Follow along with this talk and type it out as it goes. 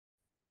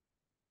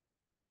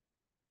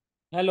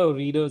Hello,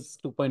 readers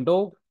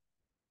 2.0.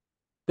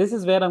 This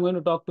is where I'm going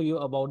to talk to you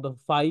about the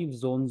 5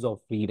 zones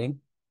of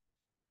reading.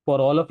 For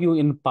all of you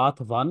in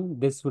path one,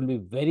 this will be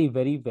very,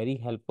 very, very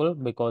helpful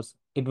because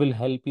it will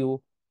help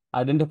you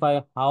identify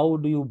how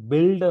do you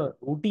build a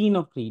routine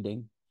of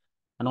reading.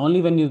 And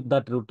only when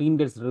that routine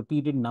gets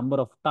repeated number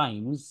of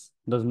times,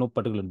 there's no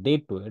particular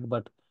date to it,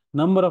 but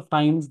number of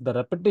times the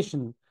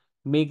repetition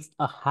makes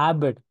a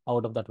habit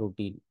out of that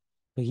routine.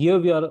 So here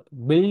we are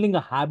building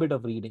a habit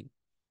of reading,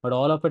 but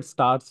all of it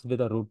starts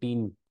with a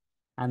routine.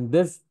 And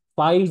this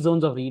 5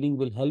 zones of reading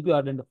will help you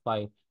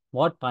identify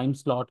what time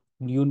slot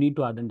you need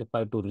to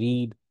identify to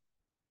read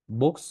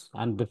books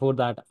and before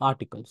that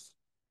articles.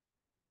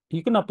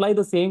 You can apply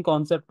the same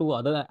concept to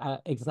other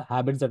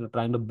habits that you're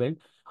trying to build,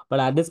 but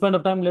at this point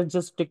of time, let's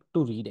just stick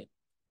to reading.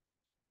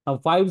 Now,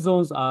 5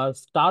 zones are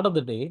start of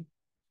the day,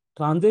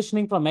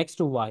 transitioning from X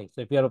to Y.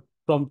 So if you're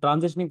from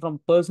transitioning from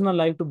personal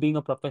life to being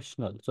a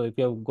professional. So if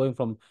you're going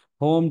from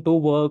home to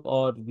work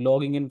or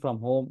logging in from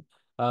home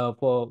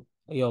for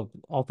your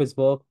office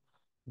work,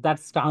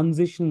 that's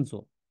transition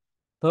zone.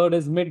 Third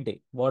is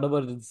midday. Whatever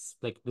is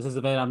like, this is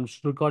where I'm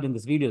recording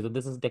this video. So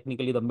this is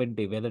technically the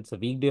midday, whether it's a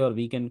weekday or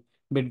weekend,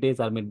 middays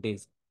are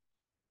middays.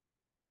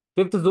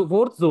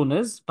 Fourth zone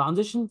is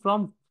transition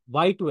from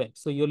Y to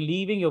X. So you're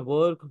leaving your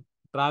work,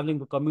 traveling,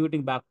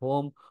 commuting back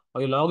home, or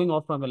you're logging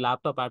off from your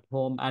laptop at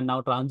home and now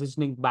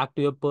transitioning back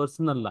to your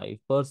personal life,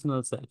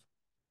 personal self.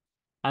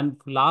 And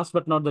last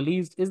but not the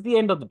least is the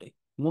end of the day.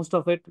 Most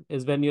of it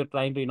is when you're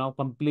trying to,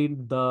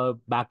 complete the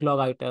backlog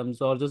items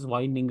or just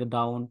winding it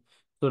down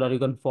so that you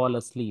can fall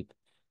asleep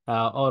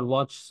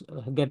or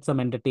get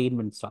some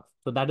entertainment stuff.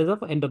 So that is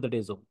the end of the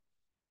day zone.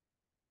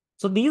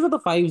 So these are the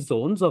 5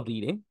 zones of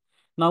reading.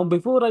 Now,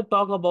 before I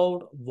talk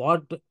about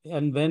what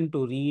and when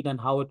to read and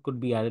how it could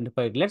be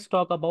identified, let's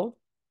talk about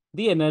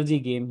the energy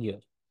game here.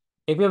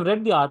 If you have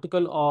read the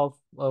article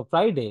of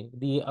Friday,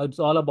 it's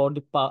all about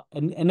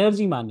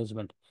energy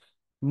management.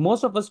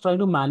 Most of us try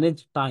to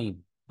manage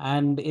time,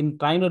 and in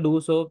trying to do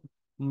so,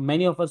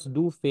 many of us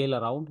do fail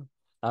around.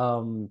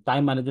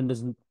 Time management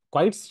is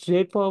quite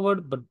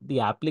straightforward, but the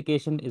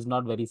application is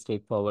not very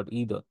straightforward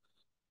either.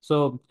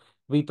 So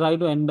we try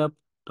to end up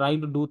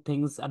trying to do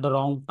things at the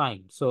wrong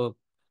time. So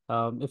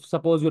if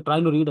suppose you're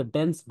trying to read a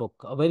dense book,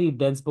 a very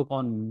dense book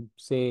on,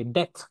 say,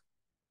 death,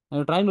 and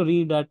you're trying to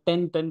read at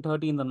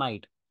 10:30 in the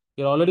night,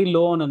 you're already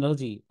low on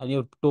energy and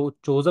you've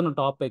chosen a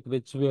topic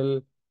which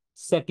will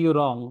set you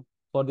wrong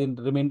for the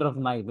remainder of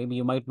the night. Maybe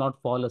you might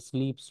not fall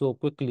asleep so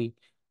quickly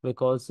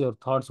because your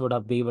thoughts would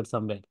have wavered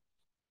somewhere.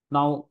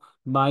 Now,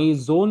 my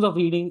zones of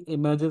reading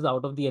emerges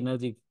out of the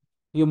energy.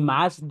 You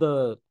match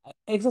the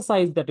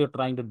exercise that you're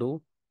trying to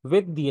do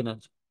with the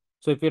energy.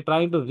 So if you're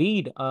trying to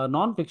read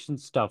non-fiction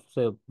stuff,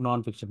 so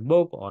non-fiction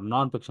book or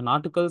non-fiction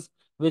articles,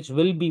 which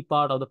will be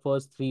part of the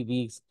first 3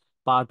 weeks,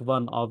 part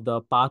one of the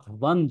path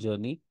one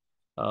journey,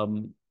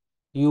 um,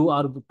 you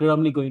are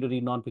predominantly going to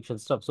read non-fiction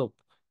stuff. So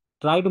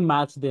try to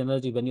match the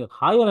energy. When you're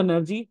high on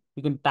energy,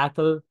 you can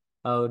tackle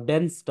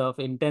dense stuff,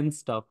 intense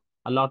stuff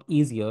a lot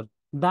easier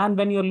than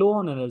when you're low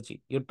on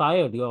energy. You're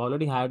tired. You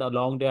already had a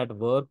long day at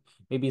work.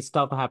 Maybe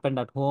stuff happened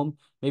at home.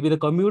 Maybe the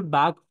commute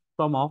back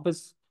from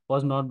office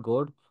was not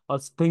good, or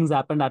things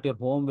happened at your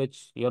home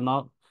which you're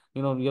not,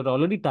 you're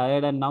already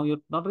tired and now you're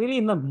not really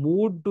in the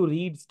mood to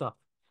read stuff.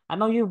 And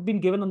now you've been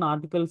given an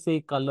article,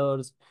 say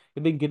colors,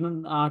 you've been given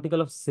an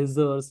article of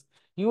scissors.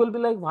 You will be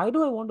like, why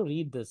do I want to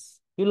read this?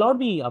 You'll not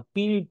be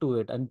appealed to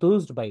it,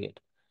 enthused by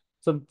it.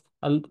 So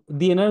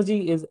the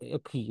energy is a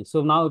key.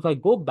 So now if I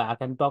go back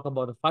and talk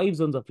about the 5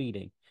 zones of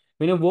reading,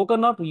 when you've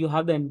woken up, you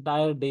have the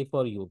entire day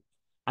for you.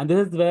 And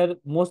this is where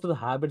most of the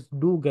habits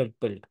do get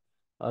built.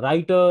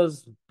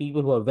 Writers,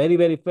 people who are very,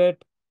 very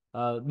fit,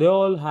 they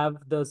all have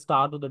the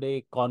start of the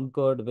day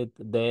conquered with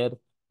their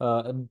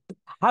uh,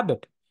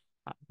 habit.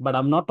 But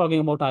I'm not talking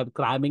about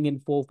cramming in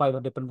 4,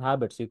 5 different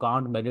habits. You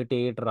can't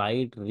meditate,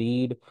 write,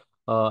 read,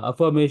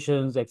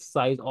 affirmations,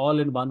 exercise all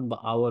in 1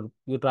 hour.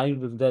 You're trying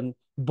to then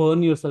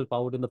burn yourself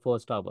out in the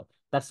first hour.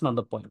 That's not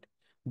the point.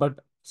 But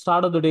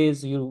start of the day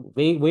is you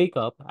wake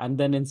up and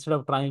then instead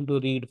of trying to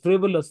read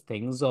frivolous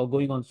things or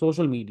going on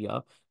social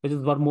media, which is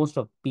what most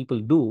of people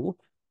do,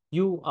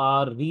 you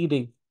are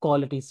reading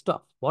quality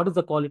stuff. What is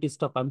the quality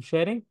stuff I'm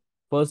sharing?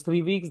 First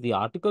 3 weeks, the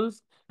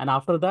articles, and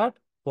after that,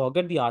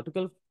 forget the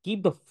article,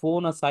 keep the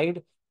phone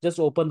aside, just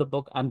open the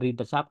book and read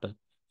the chapter.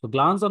 So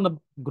glance on the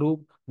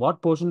group,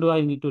 what portion do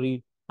I need to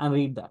read, and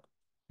read that.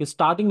 You're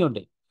starting your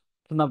day.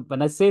 So now,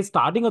 when I say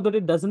starting of the day,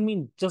 doesn't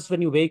mean just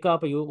when you wake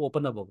up and you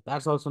open a book.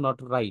 That's also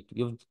not right.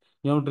 You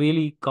don't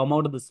really come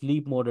out of the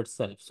sleep mode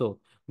itself. So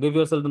give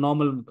yourself the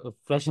normal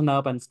freshen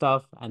up and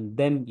stuff, and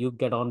then you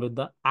get on with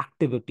the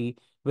activity,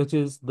 which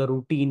is the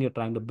routine you're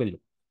trying to build.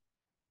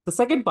 The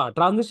second part,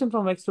 transition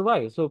from X to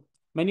Y. So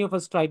many of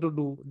us try to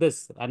do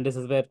this, and this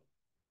is where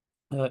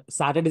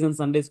Saturdays and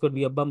Sundays could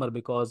be a bummer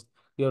because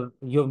you're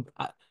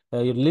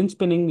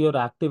linchpinning your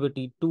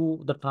activity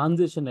to the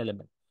transition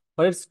element.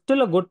 But it's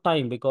still a good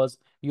time because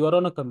you are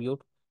on a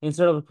commute.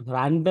 Instead of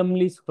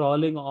randomly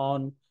scrolling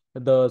on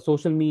the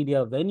social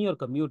media when you're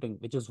commuting,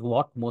 which is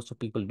what most of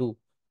people do,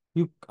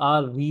 You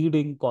are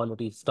reading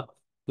quality stuff.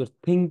 You're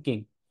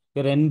thinking,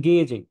 you're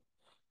engaging.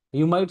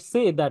 You might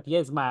say that,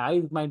 yes, my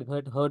eyes might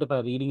hurt if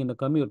I'm reading in the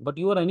commute, but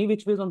you are any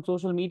which ways on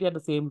social media at the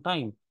same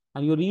time.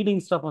 And you're reading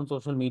stuff on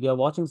social media,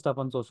 watching stuff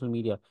on social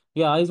media.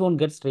 Your eyes won't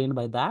get strained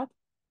by that.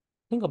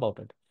 Think about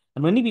it.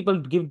 And many people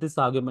give this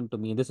argument to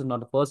me. This is not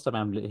the first time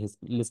I'm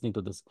listening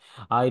to this.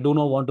 I do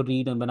not want to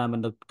read and when I'm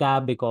in the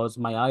cab because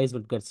my eyes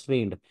will get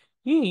strained.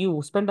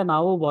 You spend an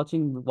hour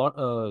watching what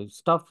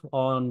stuff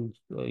on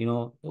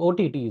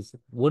OTTs.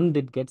 Wouldn't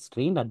it get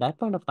strained at that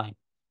point of time?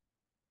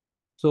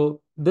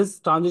 So this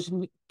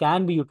transition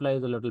can be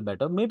utilized a little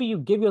better. Maybe you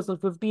give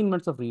yourself 15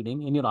 minutes of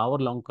reading in your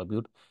hour-long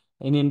commute.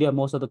 In India,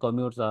 most of the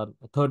commutes are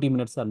 30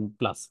 minutes and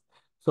plus.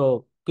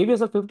 So give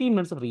yourself 15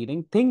 minutes of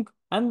reading, think,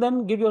 and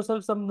then give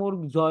yourself some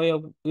more joy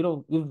of,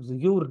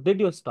 if you did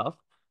your stuff,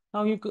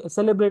 now you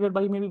celebrate it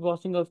by maybe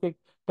watching a quick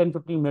 10,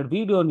 15-minute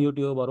video on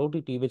YouTube or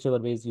OTT, whichever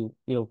ways you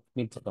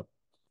need to.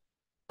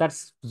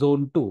 That's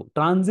zone two,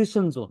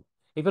 transition zone.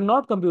 If you're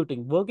not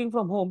computing, working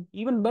from home,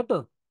 even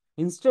better.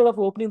 Instead of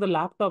opening the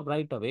laptop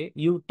right away,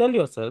 you tell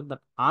yourself that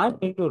I'm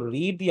going to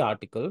read the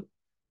article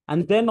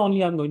and then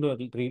only I'm going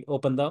to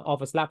open the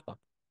office laptop.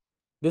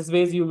 This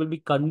ways you will be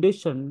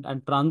conditioned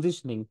and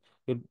transitioning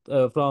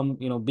from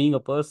being a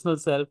personal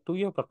self to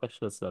your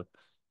professional self.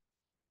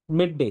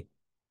 Midday,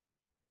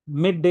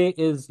 midday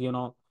is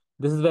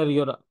this is where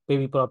you're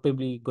maybe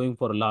probably going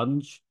for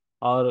lunch,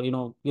 or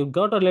you've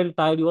got a little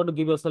tired, you want to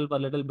give yourself a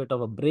little bit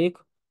of a break.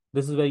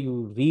 This is where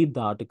you read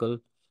the article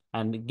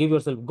and give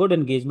yourself good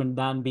engagement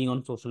than being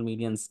on social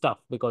media and stuff,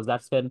 because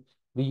that's when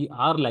we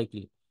are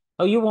likely,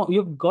 or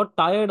you've got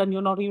tired and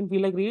you're not even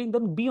feel like reading,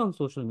 then be on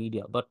social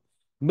media. But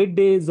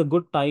midday is a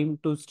good time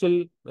to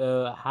still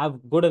have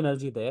good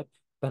energy there.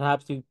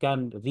 Perhaps you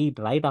can read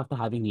right after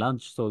having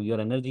lunch, so your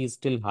energy is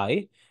still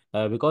high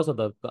because of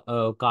the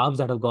carbs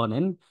that have gone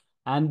in.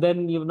 And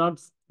then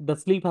the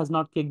sleep has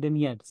not kicked in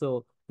yet.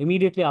 So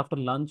immediately after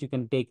lunch, you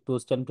can take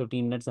those 10,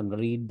 15 minutes and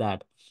read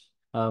that.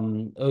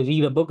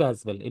 Read a book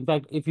as well. In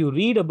fact, if you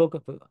read a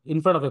book in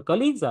front of your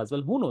colleagues as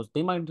well, who knows?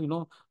 They might,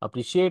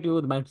 appreciate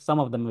you. Some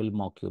of them will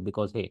mock you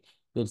because, hey,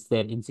 it's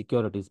their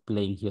insecurities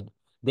playing here.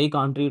 They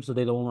can't read, so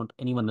they don't want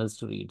anyone else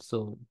to read.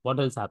 So what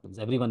else happens?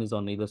 Everyone is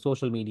on either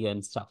social media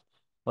and stuff.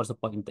 What's the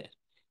point there?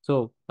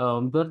 So,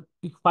 but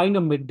you find a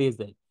middays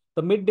there.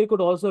 The midday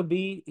could also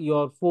be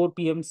your 4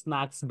 p.m.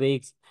 snacks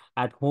breaks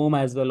at home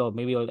as well, or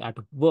maybe at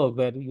work,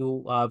 where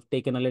you have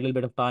taken a little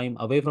bit of time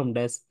away from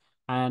desk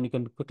and you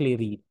can quickly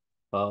read.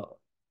 Uh,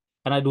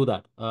 and I do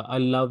that. I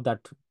love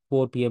that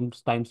 4 p.m.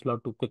 time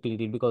slot to quickly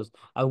read, because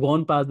I've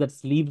gone past that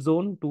sleep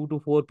zone, 2 to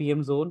 4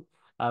 p.m. zone.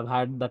 I've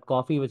had that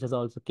coffee, which has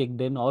also kicked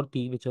in, or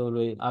tea, whichever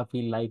way I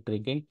feel like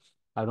drinking.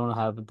 I don't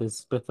have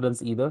this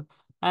preference either.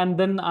 And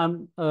then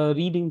I'm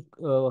reading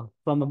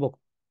from a book.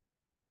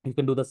 You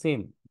can do the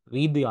same.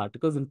 Read the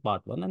articles in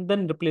part one and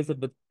then replace it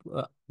with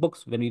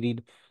books when you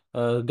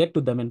get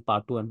to them in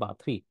part two and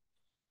part three.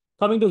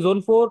 Coming to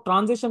zone four,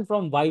 transition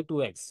from Y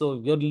to X.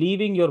 So you're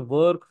leaving your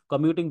work,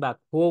 commuting back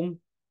home,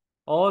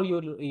 or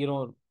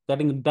you're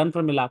getting it done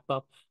from your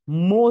laptop.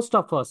 Most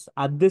of us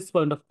at this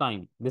point of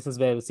time, this is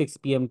where 6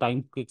 p.m.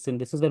 time kicks in.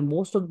 This is where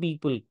most of the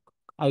people,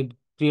 I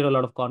create a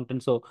lot of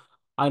content, so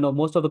I know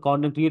most of the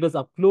content creators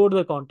upload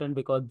the content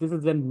because this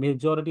is when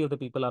majority of the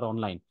people are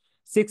online.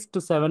 6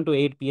 to 7 to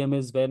 8 p.m.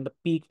 is when the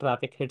peak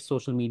traffic hits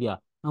social media.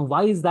 Now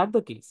why is that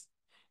the case?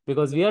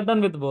 Because we are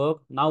done with work.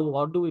 Now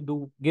what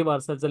do? Give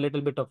ourselves a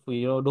little bit of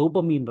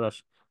dopamine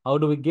rush. How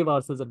do we give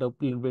ourselves a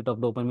little bit of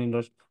dopamine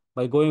rush?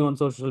 By going on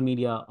social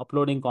media,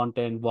 uploading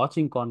content,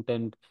 watching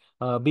content,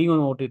 being on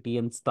OTT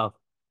and stuff.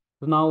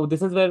 So now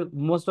this is where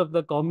most of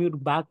the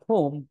commute back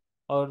home,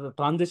 or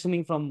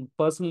transitioning from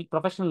personal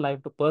professional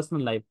life to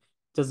personal life,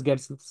 just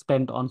gets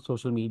spent on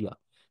social media.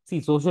 See,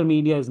 social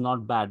media is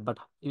not bad, but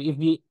if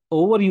we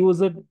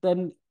overuse it,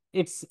 then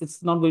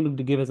it's not going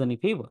to give us any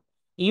favor.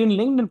 Even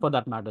LinkedIn, for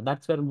that matter,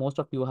 that's where most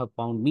of you have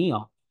found me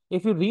on.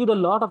 If you read a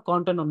lot of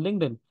content on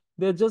LinkedIn,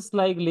 they're just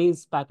like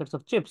Lay's packets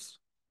of chips.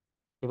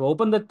 If you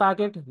open that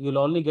packet, you'll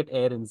only get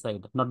air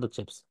inside, not the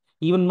chips.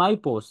 Even my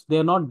posts, they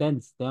are not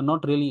dense. They are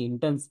not really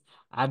intense.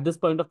 At this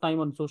point of time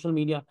on social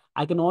media,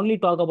 I can only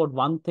talk about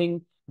one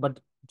thing, but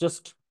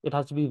just it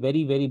has to be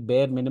very, very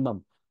bare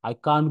minimum. I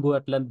can't go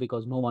at length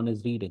because no one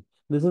is reading.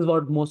 This is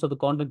what most of the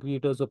content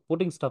creators who are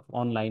putting stuff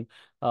online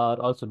are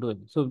also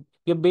doing. So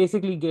you're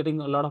basically getting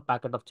a lot of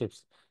packet of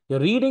chips. You're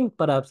reading,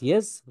 perhaps,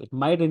 yes, it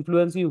might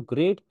influence you,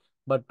 great,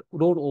 but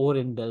don't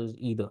overindulge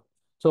either.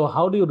 So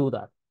how do you do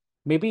that?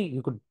 Maybe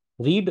you could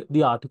read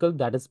the article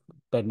that is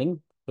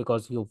pending,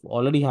 because you've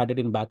already had it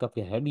in back of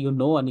your head. You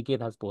know Aniket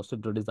has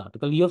posted today's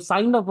article. You have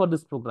signed up for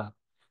this program.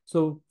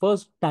 So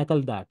first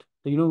tackle that.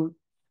 So,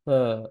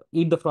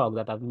 eat the frog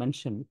that I've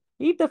mentioned.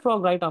 Eat the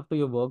frog right after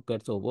your work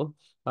gets over,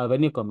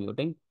 when you're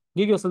commuting.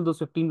 Give yourself those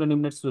 15, 20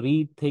 minutes to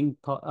read, think,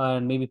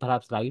 and maybe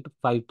perhaps write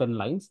 5, 10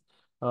 lines.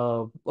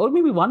 Or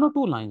maybe 1 or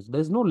 2 lines.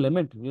 There's no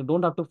limit. You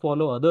don't have to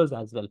follow others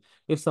as well.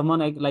 If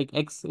someone like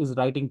X is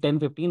writing 10,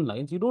 15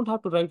 lines, you don't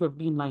have to write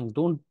 15 lines.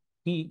 Don't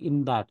be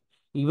in that.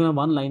 Even a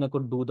one liner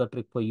could do the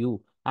trick for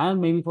you.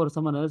 And maybe for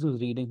someone else who's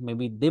reading,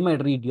 maybe they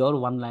might read your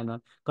one liner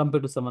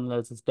compared to someone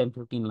else's 10,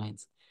 15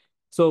 lines.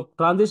 So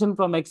transition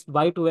from X,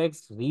 Y to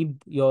X, read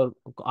your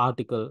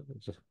article,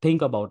 just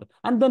think about it,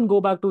 and then go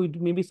back to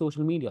maybe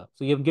social media.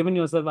 So you've given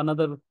yourself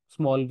another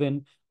small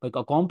win, like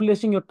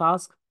accomplishing your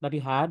task that you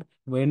had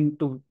when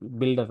to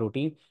build a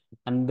routine,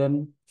 and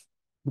then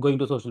going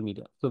to social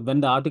media. So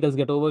when the articles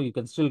get over, you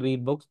can still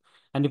read books.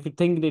 And if you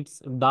think it's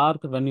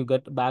dark when you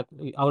get back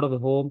out of the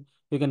home,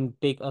 you can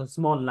take a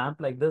small lamp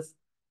like this.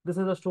 This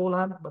is a stroll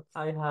lamp, but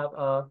I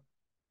have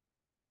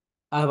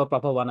a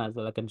proper one as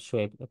well. I can show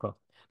it across.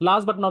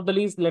 Last but not the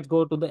least, let's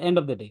go to the end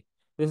of the day.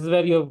 This is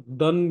where you've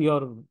done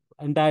your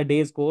entire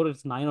day's core.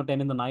 It's 9 or 10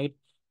 in the night.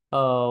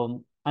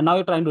 And now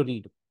you're trying to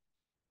read.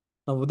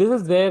 Now,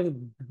 this is where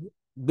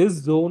this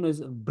zone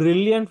is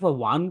brilliant for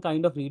one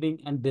kind of reading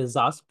and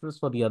disastrous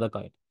for the other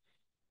kind.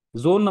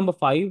 Zone number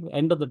five,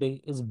 end of the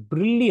day, is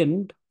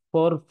brilliant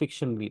for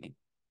fiction reading.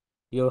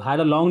 You had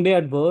a long day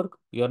at work,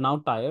 you're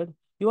now tired.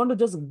 You want to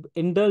just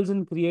indulge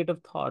in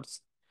creative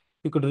thoughts.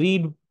 You could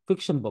read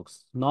fiction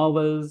books,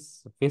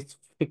 novels,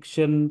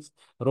 fictions,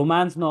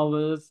 romance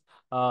novels,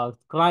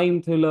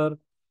 crime thriller.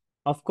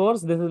 Of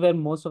course, this is where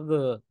most of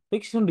the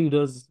fiction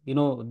readers,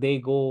 they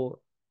go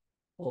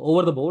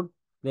over the board.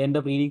 They end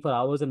up reading for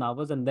hours and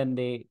hours, and then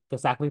they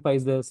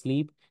sacrifice their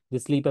sleep. They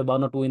sleep at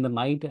 1 or 2 in the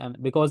night,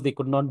 and because they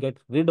could not get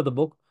rid of the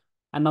book,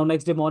 and now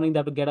next day morning they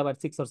have to get up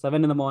at 6 or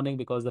 7 in the morning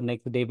because the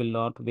next day will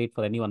not wait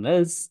for anyone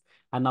else.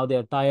 And now they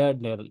are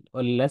tired, they're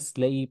less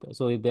sleep,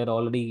 so they're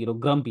already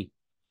grumpy.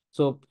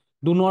 So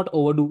do not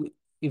overdo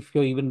if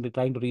you're even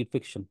trying to read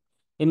fiction.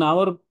 In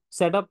our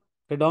setup,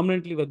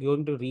 predominantly we're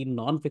going to read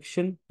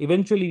non-fiction.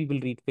 Eventually, we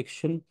will read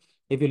fiction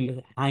if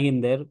you'll hang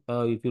in there,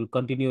 if you'll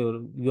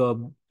continue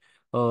your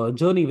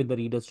journey with the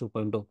Readers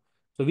 2.0.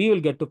 So we will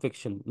get to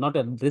fiction, not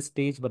at this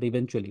stage, but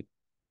eventually.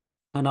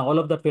 And all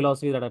of the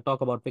philosophy that I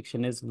talk about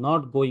fiction is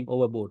not going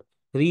overboard.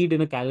 Read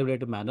in a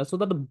calibrated manner so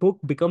that the book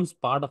becomes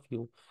part of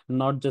you,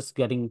 not just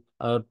getting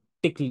a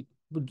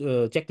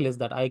checklist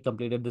that I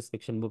completed this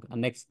fiction book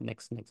and next,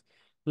 next, next.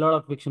 A lot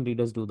of fiction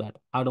readers do that.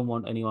 I don't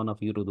want any one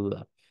of you to do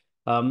that.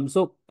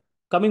 So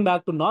coming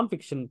back to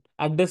non-fiction,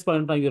 at this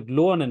point in time, you're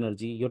low on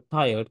energy, you're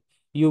tired,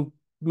 you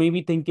may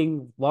be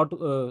thinking what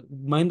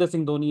Mahendra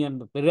Singh Dhoni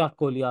and Virat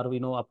Kohli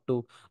are, up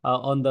to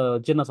on the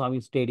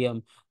Chinnaswamy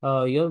Stadium.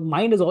 Your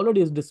mind is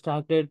already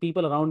distracted.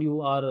 People around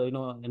you are,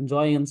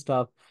 enjoying and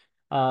stuff.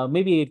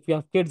 Maybe if you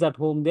have kids at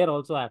home, they're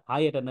also at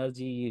high at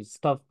energy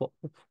stuff.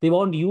 They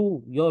want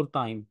your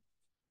time.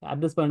 At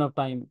this point of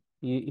time,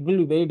 it will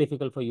be very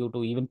difficult for you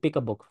to even pick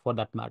a book for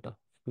that matter.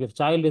 If your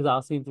child is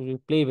asking to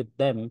play with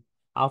them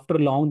after a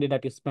long day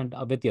that you spent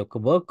with your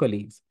work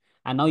colleagues,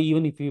 and now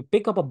even if you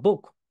pick up a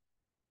book,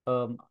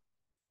 um,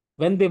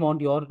 when they want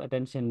your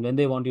attention, when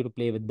they want you to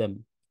play with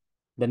them,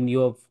 then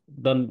you have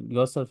done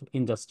yourself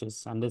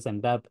injustice and this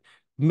entire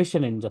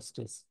mission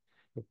injustice.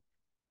 If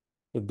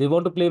if they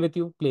want to play with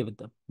you, play with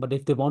them. But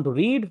if they want to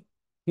read,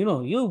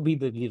 you be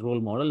the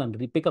role model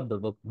and pick up the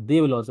book.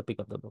 They will also pick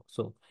up the book.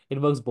 So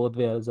it works both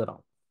ways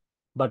around.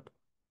 But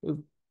if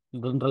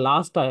the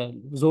last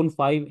time, zone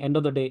five, end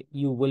of the day,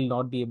 you will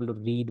not be able to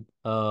read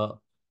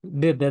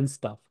dense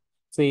stuff.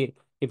 Say,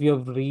 if you're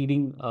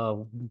reading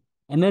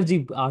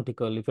energy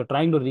article, if you're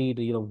trying to read,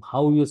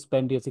 how you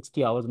spend your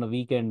 60 hours on a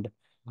weekend,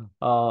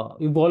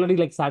 you've already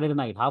like Saturday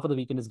night, half of the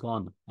weekend is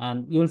gone.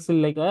 And you're still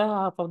like,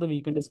 half of the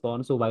weekend is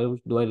gone. So why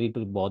do I need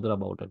to bother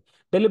about it?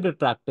 Deliberate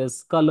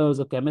practice, colors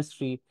or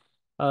chemistry,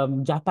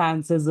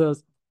 Japan,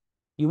 scissors,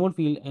 you won't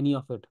feel any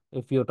of it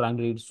if you're trying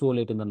to read so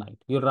late in the night.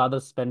 You'd rather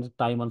spend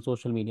time on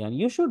social media, and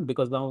you should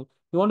because now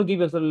you want to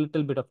give yourself a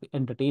little bit of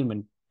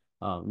entertainment.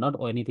 Not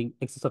or anything,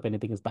 excess of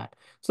anything is bad.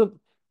 So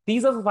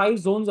these are the five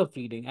zones of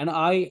reading. And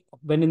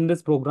when in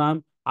this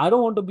program, I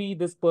don't want to be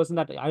this person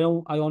that I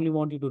only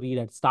want you to read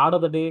at start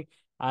of the day.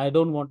 I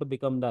don't want to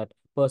become that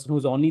person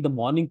who's only the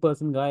morning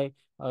person guy,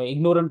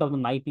 ignorant of the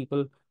night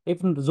people.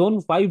 If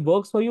zone five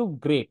works for you,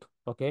 great.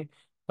 Okay.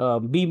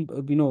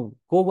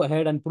 Go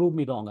ahead and prove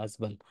me wrong as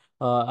well.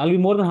 I'll be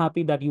more than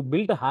happy that you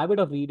built a habit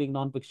of reading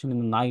nonfiction in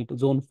the night,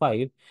 zone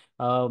five,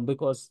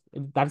 because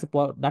that's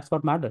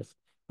what matters.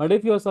 But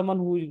if you're someone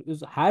who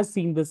has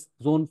seen this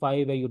zone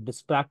five where you're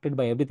distracted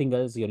by everything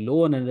else, you're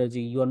low on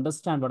energy, you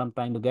understand what I'm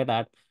trying to get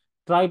at,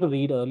 try to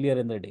read earlier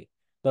in the day.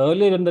 The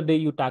earlier in the day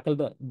you tackle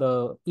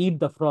the eat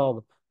the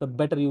frog, the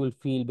better you will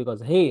feel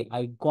because, hey,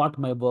 I got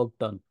my work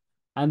done.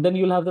 And then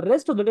you'll have the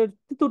rest of the day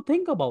to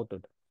think about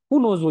it. Who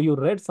knows, you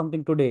read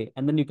something today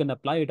and then you can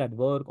apply it at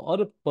work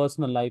or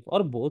personal life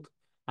or both,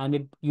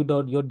 and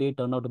your day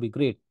turned out to be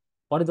great.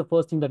 What is the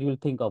first thing that you will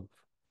think of?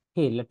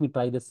 Hey, let me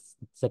try this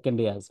second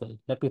day as well.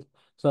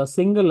 So a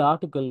single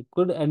article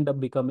could end up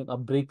becoming a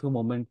breakthrough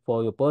moment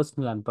for your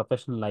personal and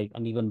professional life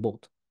and even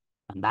both.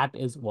 And that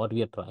is what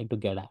we are trying to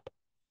get at.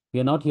 We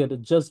are not here to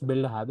just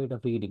build a habit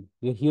of reading.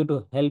 We are here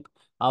to help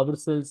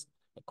ourselves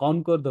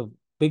conquer the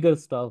bigger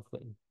stuff,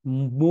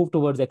 move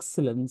towards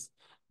excellence,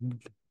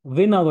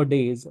 win our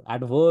days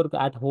at work,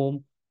 at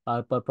home,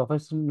 our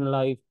professional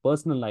life,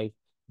 personal life,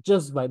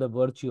 just by the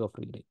virtue of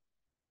reading.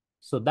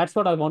 So that's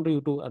what I want you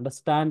to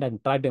understand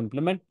and try to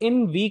implement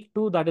in week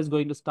 2 that is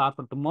going to start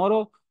from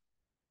tomorrow.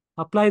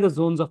 Apply the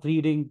zones of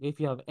reading. If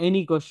you have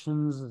any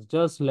questions,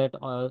 just let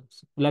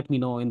me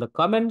know in the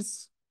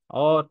comments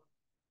or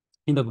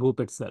in the group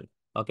itself.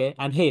 Okay.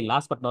 And hey,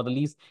 last but not the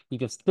least,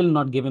 if you've still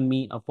not given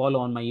me a follow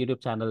on my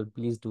YouTube channel,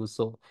 please do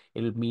so.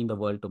 It'll mean the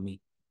world to me.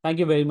 Thank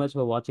you very much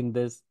for watching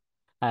this.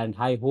 And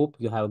I hope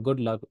you have good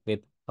luck with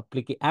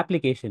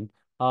application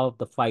of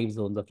the 5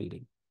 zones of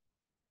reading.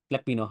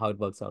 Let me know how it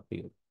works out for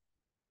you.